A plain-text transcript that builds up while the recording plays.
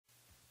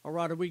All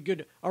right, are we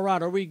good? All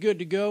right, are we good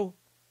to go?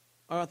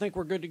 I think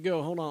we're good to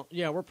go. Hold on.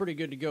 Yeah, we're pretty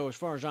good to go as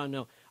far as I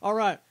know. All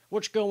right,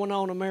 what's going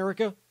on,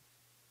 America?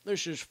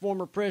 This is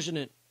former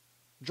President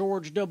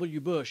George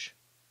W. Bush,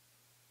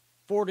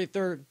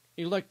 43rd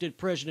elected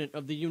President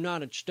of the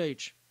United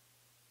States.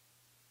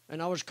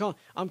 And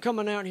I'm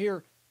coming out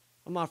here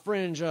on my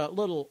friend's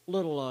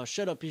little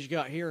setup he's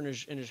got here in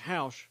his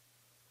house.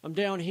 I'm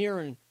down here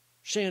in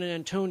San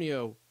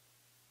Antonio.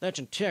 That's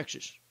in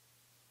Texas,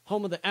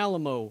 home of the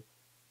Alamo,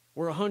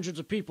 where hundreds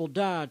of people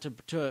died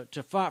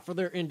to fight for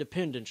their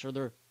independence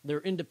or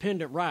their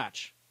independent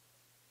rights.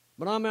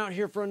 But I'm out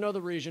here for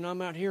another reason.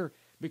 I'm out here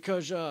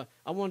because I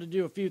wanted to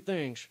do a few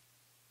things.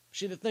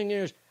 See, the thing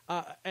is,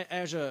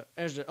 as an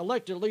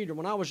elected leader,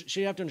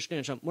 you have to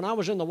understand something. When I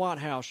was in the White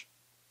House,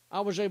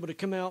 I was able to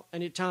come out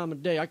any time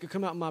of day. I could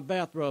come out in my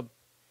bathrobe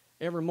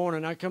every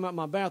morning. I'd come out in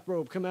my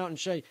bathrobe, come out and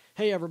say,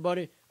 hey,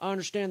 everybody, I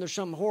understand there's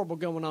something horrible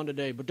going on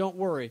today, but don't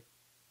worry,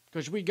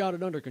 because we got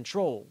it under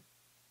control.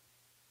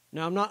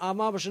 Now,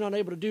 I'm obviously not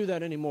able to do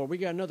that anymore. We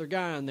got another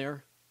guy in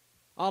there.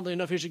 Oddly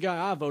enough, he's the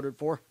guy I voted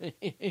for.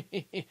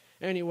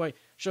 Anyway,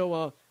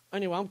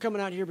 I'm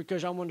coming out here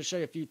because I wanted to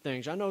say a few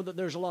things. I know that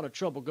there's a lot of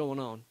trouble going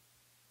on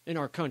in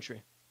our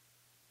country.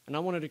 And I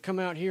wanted to come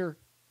out here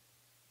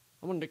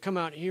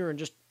and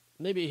just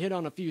maybe hit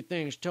on a few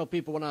things, tell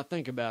people what I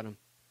think about them.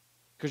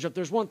 Because if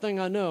there's one thing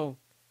I know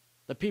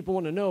that people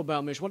want to know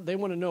about me, they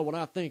want to know what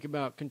I think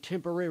about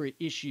contemporary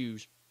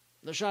issues.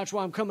 That's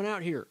why I'm coming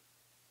out here.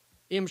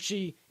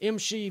 MC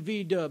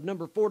V-Dub,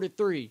 number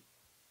 43.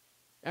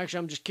 Actually,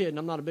 I'm just kidding.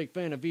 I'm not a big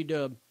fan of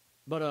V-Dub.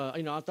 But,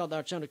 I thought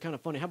that sounded kind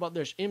of funny. How about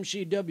this?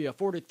 MCW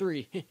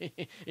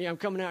 43. Yeah, I'm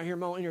coming out here. I'm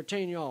going to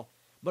entertain y'all.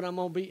 But I'm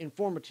going to be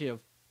informative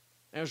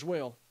as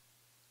well.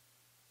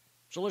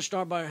 So let's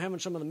start by having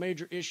some of the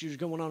major issues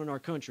going on in our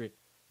country.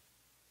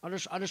 I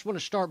just want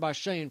to start by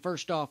saying,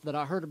 first off, that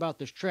I heard about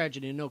this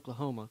tragedy in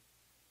Oklahoma.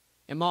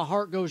 And my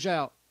heart goes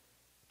out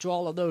to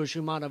all of those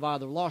who might have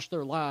either lost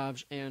their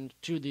lives and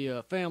to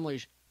the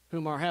families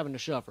whom are having to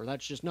suffer.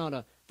 That's just not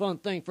a fun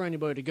thing for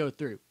anybody to go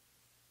through.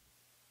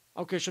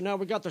 Okay, so now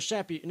we got the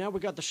sappy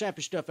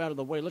stuff out of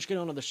the way. Let's get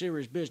on to the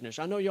serious business.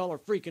 I know y'all are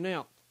freaking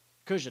out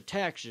because of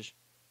taxes,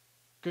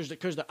 because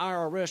the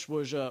IRS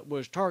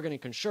was targeting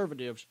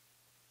conservatives.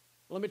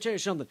 Let me tell you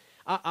something.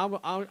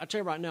 I tell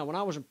you right now, when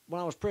I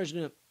was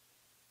president,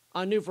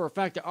 I knew for a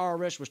fact the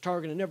IRS was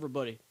targeting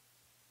everybody.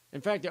 In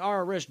fact, the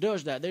IRS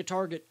does that. They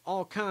target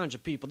all kinds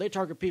of people. They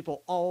target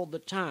people all the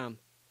time.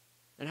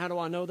 And how do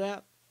I know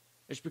that?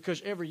 It's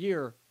because every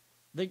year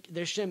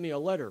they send me a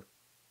letter,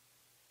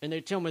 and they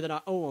tell me that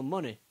I owe them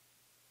money.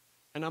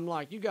 And I'm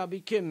like, you got to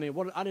be kidding me.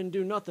 What? I didn't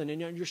do nothing,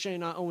 and you're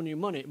saying I owe you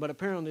money. But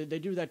apparently they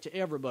do that to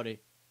everybody.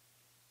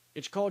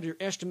 It's called your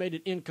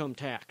estimated income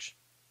tax.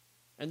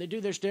 And they do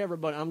this to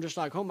everybody. I'm just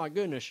like, oh, my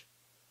goodness.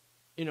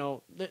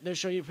 They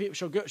show you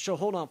people. So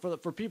hold on.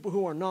 For people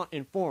who are not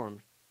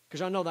informed,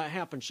 because I know that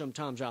happens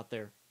sometimes out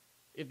there.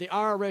 If the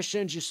IRS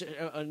sends you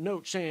a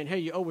note saying, hey,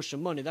 you owe us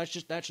some money,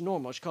 that's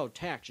normal. It's called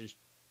taxes.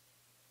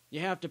 You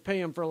have to pay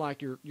them for,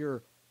 like,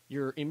 your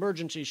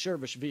emergency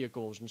service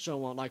vehicles and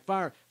so on. Like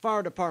fire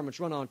departments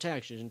run on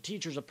taxes, and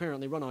teachers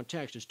apparently run on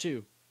taxes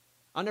too.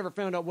 I never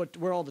found out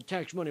where all the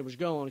tax money was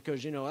going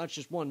because that's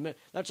just one.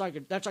 That's like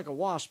a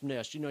wasp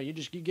nest. You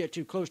get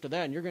too close to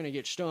that and you're going to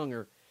get stung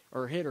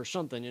or hit or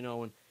something.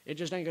 And it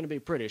just ain't going to be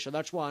pretty. So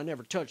that's why I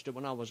never touched it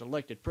when I was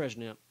elected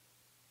president.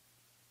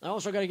 I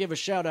also got to give a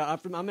shout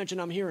out. I mentioned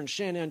I'm here in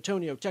San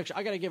Antonio, Texas.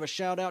 I got to give a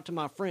shout out to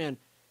my friend,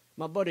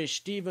 my buddy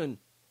Stephen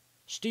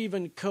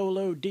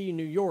Colo D.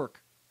 New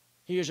York.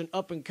 He is an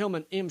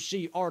up-and-coming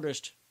MC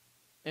artist,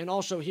 and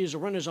also he is a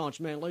Renaissance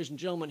man, ladies and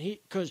gentlemen.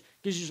 Because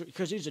he's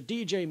a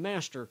DJ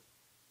master.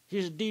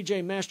 He's a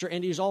DJ master,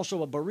 and he's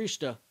also a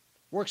barista.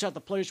 Works at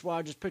the place where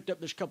I just picked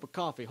up this cup of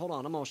coffee. Hold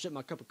on, I'm going to sip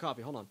my cup of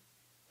coffee. Hold on.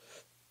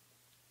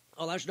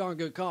 Oh, that's darn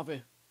good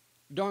coffee.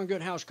 Darn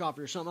good house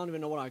coffee or something. I don't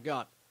even know what I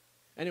got.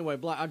 Anyway,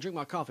 I drink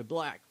my coffee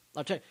black.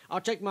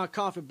 I'll take my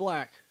coffee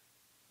black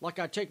like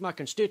I take my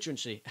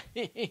constituency.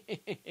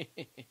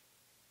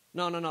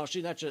 No.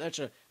 See, that's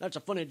a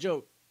funny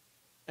joke.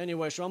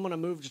 Anyway, so I'm going to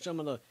move to some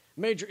of the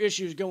major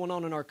issues going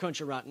on in our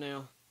country right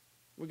now.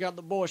 We got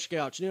the Boy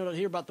Scouts. You know, to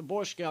hear about the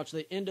Boy Scouts,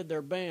 they ended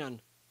their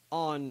ban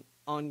on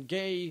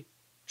gay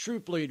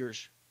troop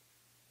leaders,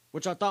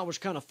 which I thought was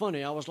kind of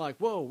funny. I was like,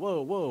 whoa.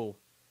 What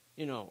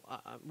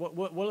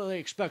do they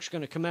expect is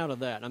going to come out of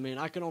that? I mean,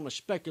 I can only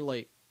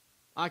speculate.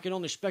 I can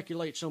only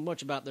speculate so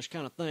much about this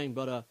kind of thing,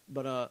 but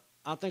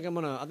I think I'm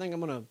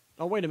gonna.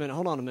 Oh, wait a minute.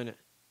 Hold on a minute.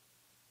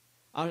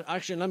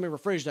 Actually, let me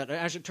rephrase that.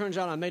 As it turns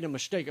out, I made a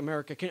mistake,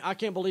 America. I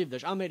can't believe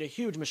this. I made a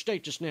huge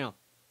mistake just now.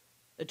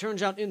 It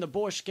turns out in the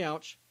Boy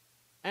Scouts,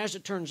 as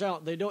it turns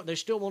out, they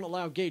still won't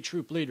allow gay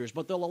troop leaders,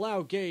 but they'll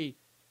allow gay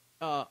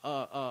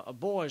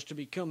boys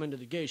to come into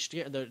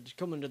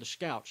the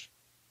Scouts.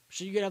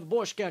 So you can have the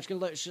Boy Scouts can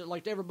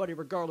like everybody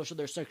regardless of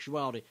their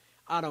sexuality.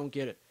 I don't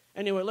get it.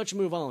 Anyway, let's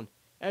move on.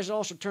 As it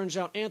also turns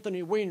out,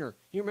 Anthony Weiner,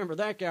 you remember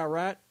that guy,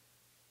 right?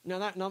 Now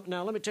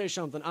let me tell you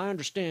something. I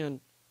understand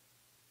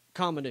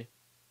comedy.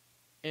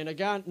 And a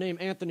guy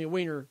named Anthony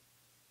Weiner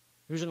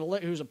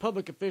who's a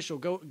public official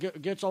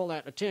gets all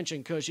that attention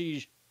because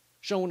he's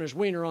showing his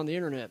wiener on the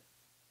internet.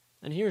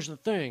 And here's the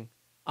thing.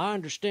 I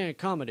understand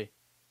comedy.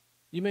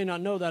 You may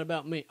not know that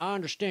about me. I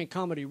understand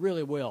comedy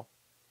really well.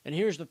 And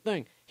here's the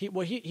thing.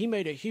 He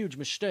made a huge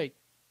mistake.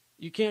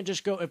 You can't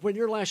just go, when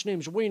your last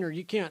name's Wiener,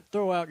 you can't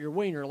throw out your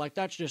wiener. Like,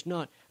 that's just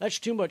not, that's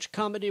too much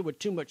comedy with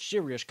too much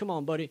serious. Come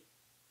on, buddy.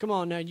 Come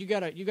on now. You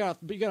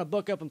gotta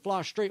buck up and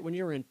fly straight when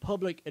you're in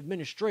public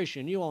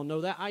administration. You all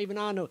know that. Even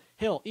I know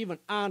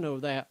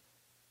that.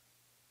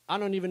 I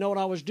don't even know what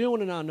I was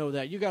doing, and I know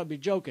that. You gotta be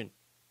joking.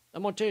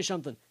 I'm gonna tell you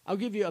something. I'll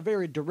give you a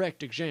very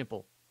direct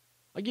example.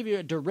 I'll give you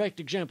a direct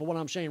example of what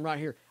I'm saying right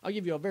here. I'll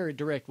give you a very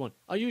direct one.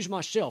 I'll use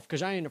myself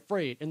because I ain't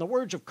afraid. In the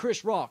words of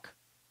Chris Rock,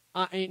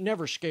 I ain't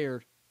never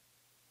scared.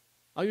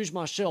 I'll use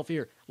myself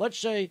here. Let's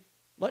say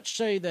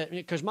that,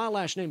 because my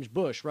last name's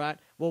Bush, right?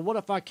 Well, what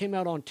if I came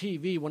out on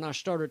TV when I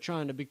started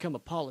trying to become a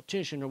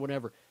politician or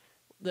whatever?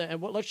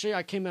 Let's say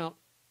I came out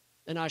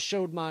and I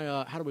showed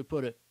my, how do we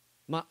put it?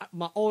 My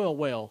oil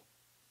well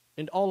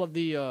and all of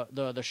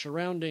the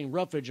surrounding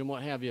roughage and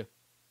what have you.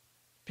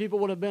 People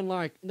would have been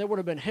like, there would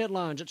have been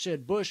headlines that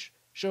said Bush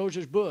shows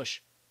his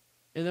bush.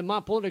 And then my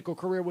political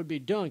career would be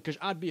done because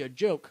I'd be a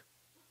joke.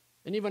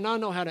 And even I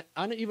know how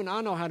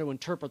to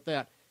interpret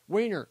that.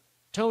 Wiener,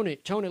 Tony,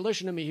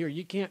 listen to me here.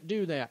 You can't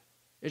do that.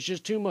 It's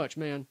just too much,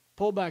 man.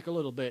 Pull back a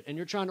little bit. And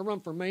you're trying to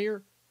run for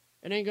mayor?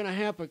 It ain't going to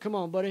happen. Come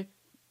on, buddy.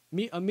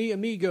 Mi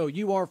amigo,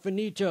 you are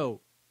finito.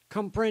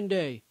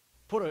 Comprende.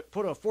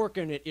 Put a fork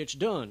in it. It's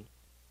done.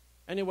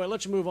 Anyway,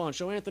 let's move on.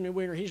 So Anthony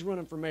Weiner, he's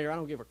running for mayor. I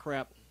don't give a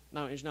crap.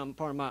 No, he's not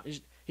part of my.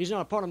 He's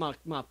not a part of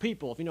my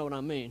people, if you know what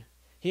I mean.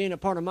 He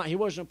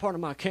wasn't a part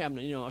of my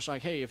cabinet. You know, it's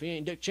like, hey, if he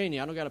ain't Dick Cheney,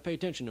 I don't got to pay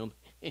attention to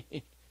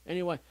him.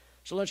 Anyway,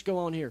 so let's go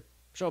on here.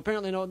 So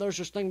apparently, no, there's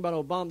this thing about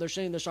Obama. They're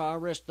saying this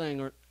IRS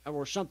thing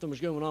or something was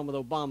going on with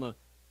Obama,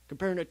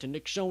 comparing it to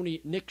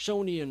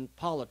Nixonian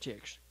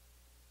politics.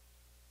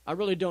 I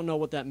really don't know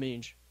what that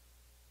means.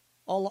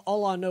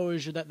 All I know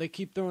is that they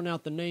keep throwing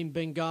out the name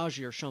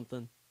Benghazi or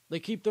something. They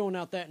keep throwing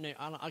out that name.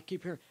 I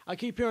keep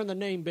hearing the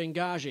name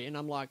Benghazi, and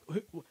I'm like,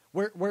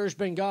 where's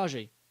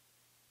Benghazi?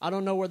 I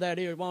don't know where that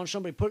is. Why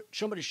don't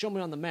somebody show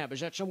me on the map?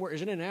 Is that somewhere?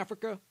 Is it in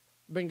Africa?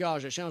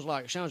 Benghazi.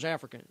 Sounds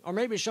African, or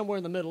maybe somewhere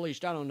in the Middle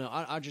East. I don't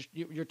know.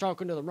 You're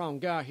talking to the wrong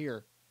guy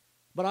here.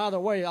 But either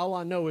way, all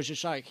I know is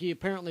it's like he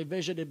apparently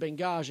visited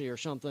Benghazi or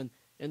something,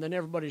 and then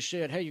everybody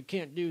said, hey, you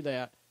can't do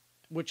that,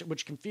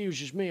 which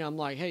confuses me. I'm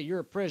like, hey, you're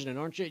a president,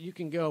 aren't you? You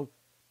can go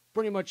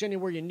pretty much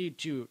anywhere you need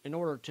to in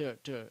order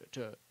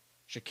to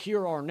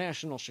secure our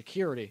national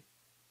security.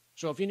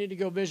 So if you need to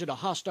go visit a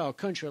hostile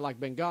country like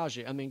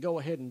Benghazi, I mean, go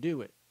ahead and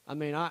do it. I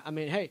mean,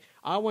 hey,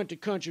 I went to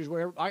countries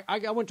where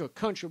I went to a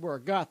country where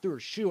a guy threw a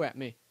shoe at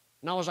me,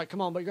 and I was like,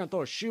 come on, but you're gonna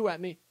throw a shoe at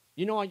me?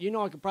 You know,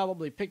 I could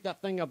probably pick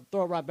that thing up and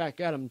throw it right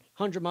back at him,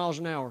 100 miles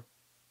an hour.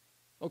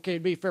 Okay, to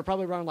be fair,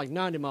 probably around like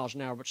 90 miles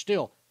an hour, but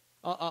still,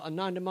 a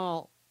 90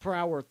 mile per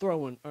hour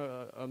throwing,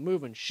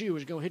 moving shoe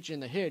is gonna hit you in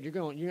the head. You're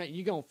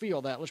gonna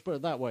feel that. Let's put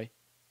it that way.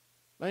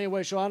 But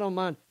anyway, so I don't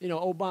mind,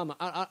 Obama.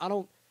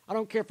 I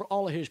don't care for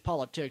all of his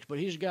politics, but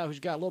he's a guy who's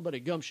got a little bit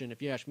of gumption,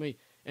 if you ask me.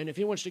 And if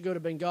he wants to go to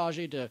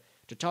Benghazi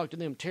to talk to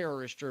them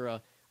terrorists, or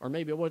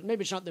maybe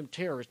it's not them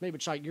terrorists, maybe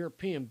it's like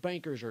European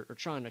bankers are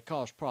trying to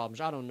cause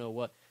problems. I don't know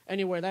what.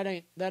 Anyway, that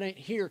ain't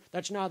here.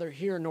 That's neither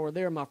here nor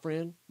there, my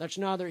friend. That's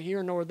neither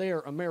here nor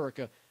there,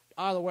 America.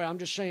 Either way, I'm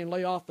just saying,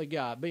 lay off the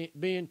guy.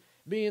 Being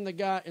the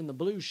guy in the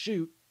blue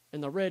suit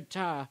and the red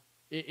tie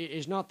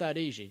is not that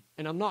easy.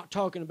 And I'm not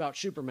talking about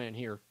Superman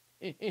here.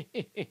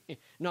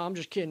 No, I'm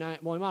just kidding. He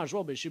might as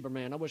well be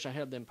Superman. I wish I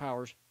had them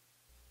powers.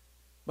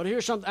 But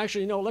here's something.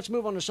 Actually, no, let's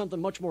move on to something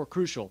much more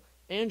crucial.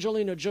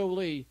 Angelina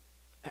Jolie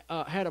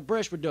had a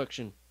breast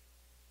reduction.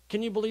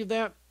 Can you believe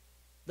that?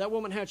 That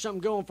woman had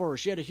something going for her.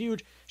 She had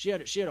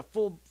a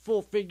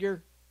full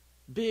figure,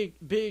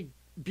 big,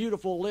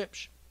 beautiful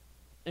lips,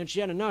 and she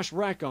had a nice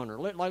rack on her.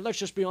 Let's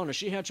just be honest.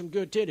 She had some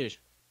good titties.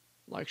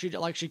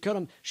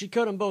 She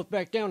cut them both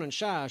back down in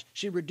size.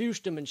 She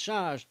reduced them in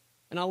size.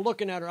 And I'm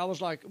looking at her, I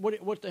was like,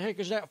 what the heck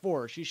is that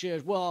for? She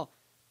says, well,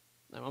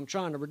 I'm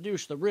trying to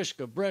reduce the risk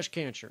of breast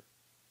cancer.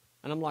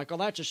 And I'm like, oh,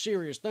 that's a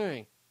serious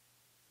thing.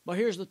 But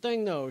here's the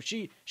thing, though.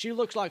 She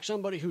looks like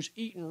somebody who's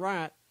eating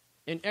right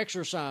and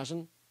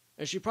exercising,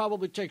 and she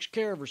probably takes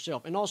care of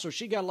herself. And also,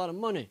 she got a lot of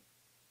money.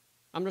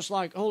 I'm just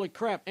like, holy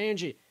crap,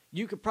 Angie,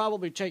 you could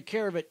probably take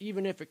care of it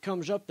even if it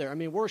comes up there. I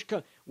mean,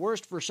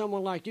 worst for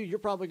someone like you, you're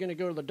probably going to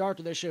go to the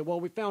doctor. They say,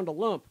 well, we found a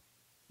lump,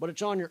 but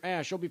it's on your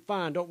ass. You'll be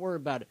fine. Don't worry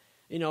about it.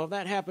 If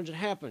that happens, it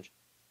happens.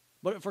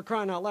 But for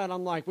crying out loud,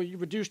 I'm like, well, you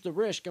reduce the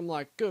risk. I'm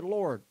like, good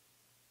Lord.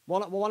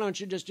 Well, why don't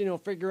you just,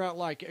 figure out,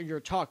 like,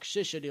 your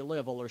toxicity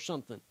level or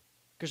something?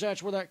 Because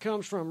that's where that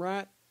comes from,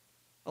 right?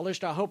 At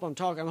least I hope I'm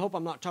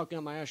not talking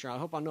on my ass here. I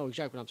hope I know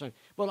exactly what I'm saying.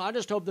 But I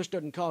just hope this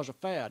doesn't cause a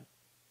fad.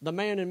 The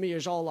man in me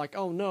is all like,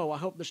 oh, no, I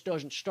hope this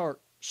doesn't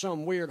start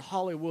some weird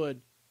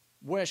Hollywood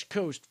West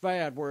Coast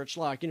fad where it's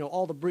like,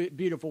 all the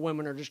beautiful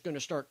women are just going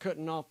to start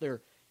cutting off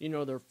their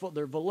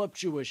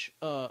voluptuous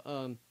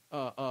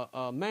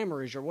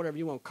mammaries or whatever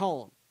you want to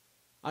call them.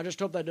 I just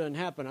hope that doesn't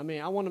happen. I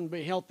mean, I want them to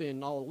be healthy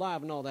and all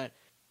alive and all that.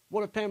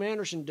 What if Pamela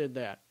Anderson did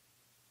that?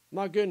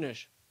 My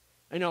goodness.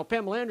 You know,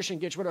 Pamela Anderson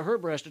gets rid of her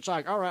breast. It's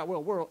like, all right,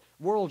 well,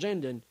 world's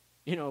ending.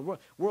 You know,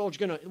 world's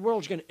gonna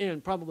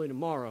end probably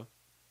tomorrow.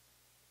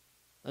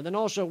 And then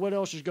also, what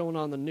else is going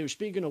on in the news?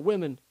 Speaking of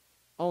women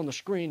on the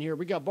screen here,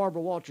 we got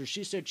Barbara Walters.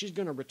 She said she's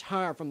going to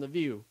retire from The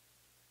View.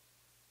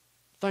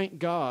 Thank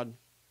God.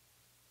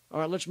 All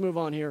right, let's move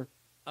on here.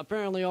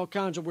 Apparently, all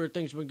kinds of weird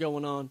things have been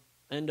going on.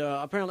 And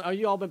apparently,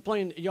 y'all been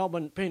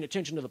paying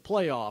attention to the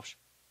playoffs.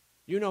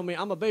 You know me,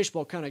 I'm a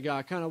baseball kind of guy.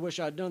 I kind of wish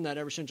I'd done that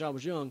ever since I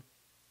was young.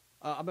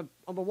 I've been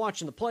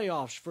watching the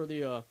playoffs for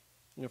the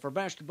for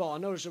basketball. I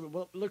noticed it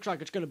looks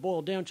like it's going to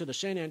boil down to the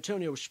San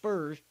Antonio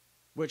Spurs,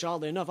 which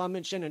oddly enough, I'm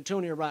in San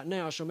Antonio right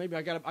now, so maybe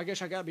I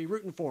guess I got to be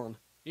rooting for them.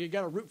 You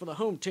got to root for the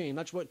home team.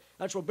 That's what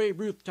Babe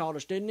Ruth taught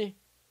us, didn't he?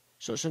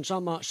 So since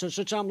I'm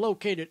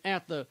located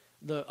at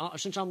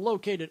since I'm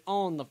located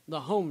on the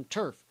home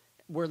turf,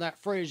 where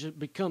that phrase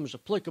becomes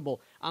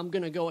applicable, I'm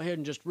going to go ahead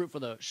and just root for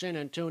the San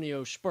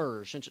Antonio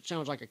Spurs, since it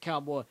sounds like a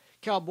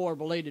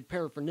cowboy-related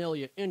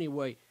paraphernalia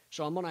anyway,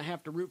 so I'm going to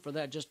have to root for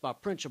that just by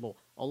principle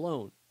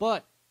alone.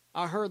 But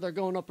I heard they're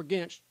going up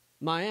against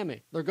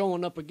Miami. They're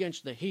going up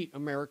against the Heat,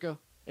 America.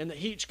 And the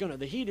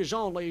Heat is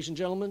on, ladies and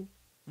gentlemen.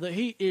 The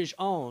Heat is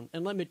on.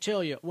 And let me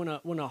tell you, when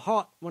a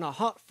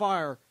hot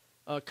fire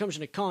comes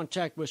into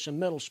contact with some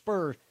metal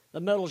spurs,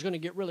 the metal is going to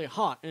get really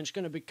hot, and it's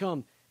going to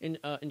become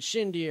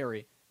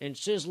incendiary and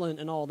sizzling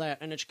and all that,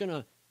 and it's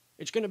gonna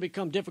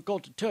become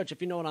difficult to touch,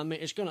 if you know what I mean.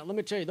 Let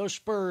me tell you, those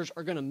spurs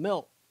are gonna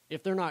melt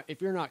if you're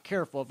not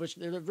careful. If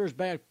there's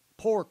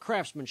poor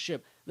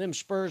craftsmanship, them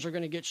spurs are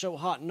gonna get so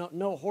hot,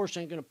 no horse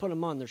ain't gonna put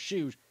them on their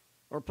shoes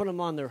or put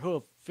them on their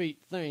hoof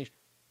feet things,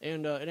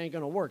 and it ain't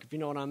gonna work, if you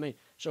know what I mean.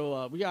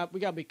 So we got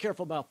to be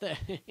careful about that.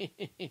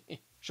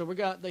 So we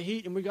got the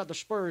Heat and we got the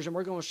Spurs, and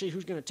we're gonna see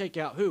who's gonna take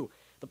out who.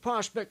 The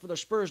prospect for the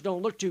Spurs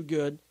don't look too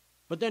good.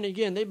 But then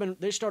again,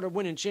 they started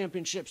winning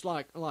championships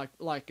what's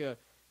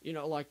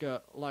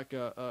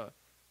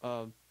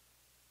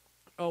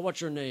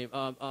her name?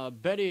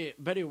 Betty.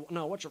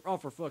 No, what's her? Oh,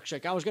 for fuck's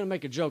sake! I was gonna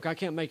make a joke. I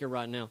can't make it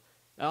right now.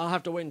 I'll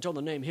have to wait until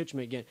the name hits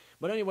me again.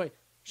 But anyway,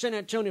 San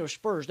Antonio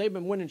Spurs. They've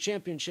been winning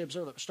championships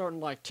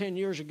starting like 10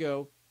 years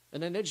ago,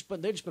 and then they just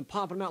been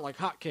popping them out like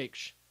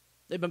hotcakes.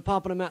 They've been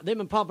popping them out. They've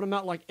been popping them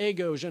out like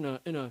Eggos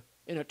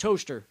in a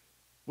toaster,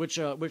 which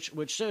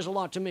says a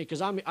lot to me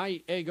because I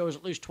eat Eggos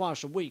at least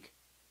twice a week.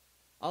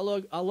 I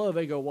love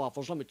Eggo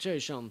waffles, let me tell you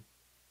something.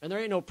 And there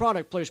ain't no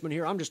product placement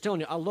here. I'm just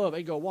telling you, I love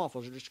Eggo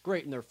waffles. They're just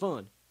great and they're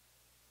fun.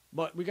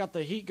 But we got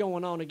the Heat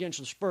going on against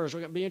the Spurs.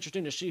 It'll be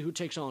interesting to see who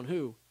takes on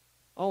who.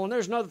 Oh, and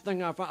there's another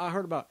thing I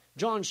heard about.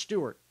 Jon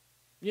Stewart.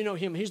 You know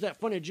him. He's that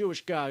funny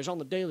Jewish guy. He's on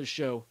the Daily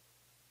Show.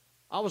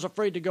 I was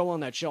afraid to go on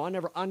that show. I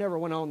never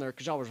went on there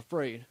because I was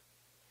afraid.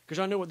 Because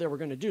I knew what they were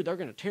going to do. They're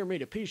going to tear me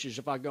to pieces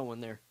if I go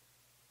in there.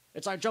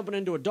 It's like jumping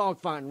into a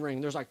dogfighting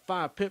ring. There's like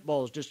 5 pit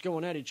bulls just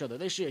going at each other.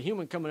 They see a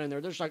human coming in there.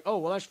 They're just like, oh,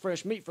 well, that's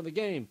fresh meat for the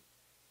game.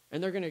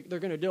 And they're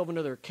gonna delve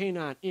into their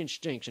canine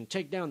instincts and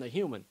take down the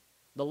human,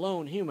 the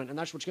lone human. And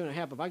that's what's going to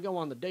happen. If I go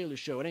on the Daily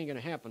Show, it ain't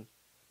going to happen.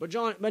 But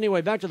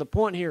anyway, back to the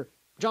point here.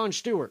 Jon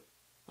Stewart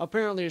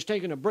apparently is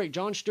taking a break.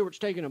 Jon Stewart's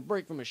taking a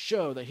break from a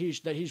show that he's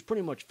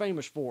pretty much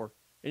famous for.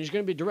 And he's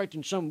going to be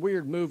directing some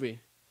weird movie.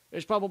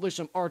 It's probably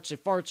some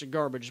artsy-fartsy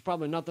garbage. It's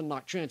probably nothing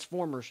like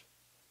Transformers.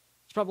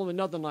 It's probably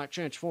nothing like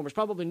Transformers.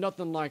 Probably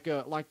nothing like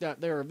that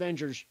there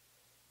Avengers,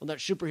 or that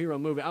superhero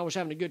movie. I was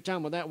having a good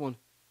time with that one.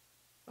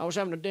 I was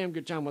having a damn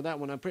good time with that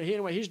one.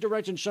 Anyway, he's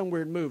directing some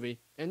weird movie,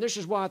 and this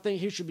is why I think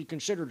he should be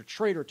considered a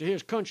traitor to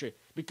his country,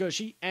 because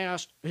he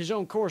asked his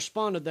own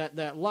correspondent,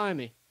 that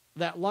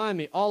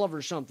limey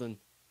Oliver something.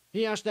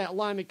 He asked that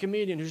limey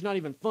comedian who's not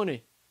even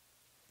funny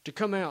to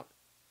come out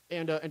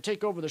and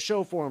take over the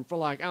show for him for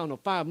like, I don't know,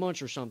 5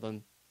 months or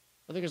something.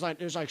 I think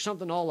it's like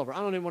something Oliver. I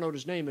don't even know what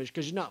his name is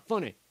because he's not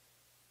funny.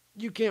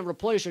 You can't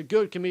replace a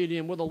good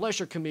comedian with a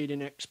lesser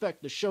comedian and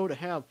expect the show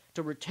to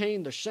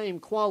retain the same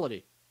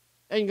quality.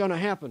 Ain't gonna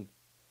happen.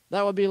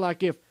 That would be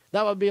like if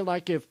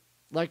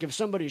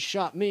somebody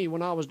shot me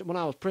when I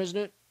was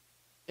president,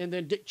 and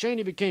then Dick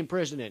Cheney became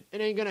president. It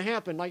ain't gonna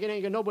happen.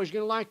 Nobody's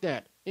gonna like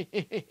that.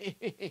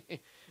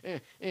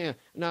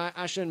 No,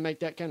 I shouldn't make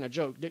that kind of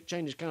joke. Dick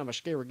Cheney's kind of a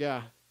scary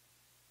guy.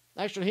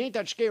 Actually, he ain't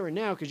that scary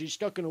now because he's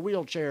stuck in a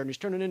wheelchair and he's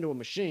turning into a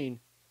machine.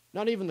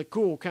 Not even the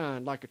cool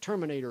kind, like a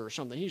Terminator or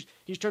something.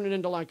 He's turning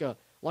into like a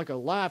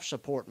life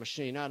support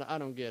machine. I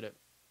don't get it.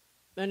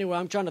 Anyway,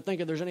 I'm trying to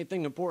think if there's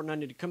anything important I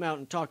need to come out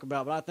and talk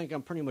about, but I think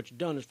I'm pretty much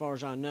done as far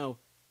as I know.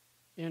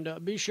 And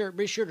be sure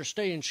to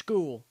stay in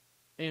school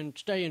and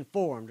stay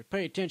informed.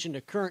 Pay attention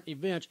to current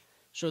events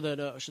so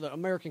that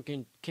America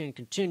can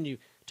continue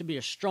to be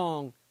a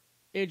strong,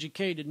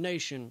 educated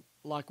nation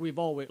like we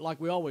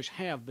always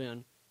have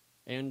been.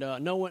 And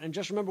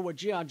just remember what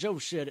G.I. Joe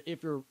said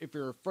if you're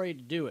afraid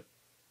to do it.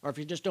 Or if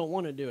you just don't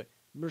want to do it.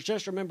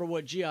 Just remember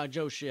what G.I.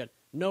 Joe said.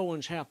 No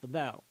one's half the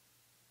battle.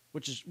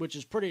 Which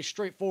is pretty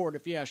straightforward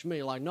if you ask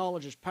me. Like,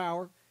 knowledge is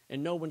power,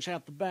 and no one's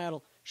half the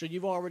battle. So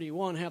you've already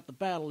won half the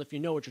battle if you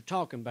know what you're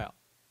talking about.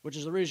 which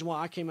is the reason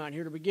why I came out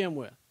here to begin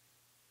with.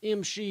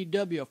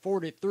 MCW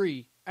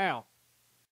 43 out.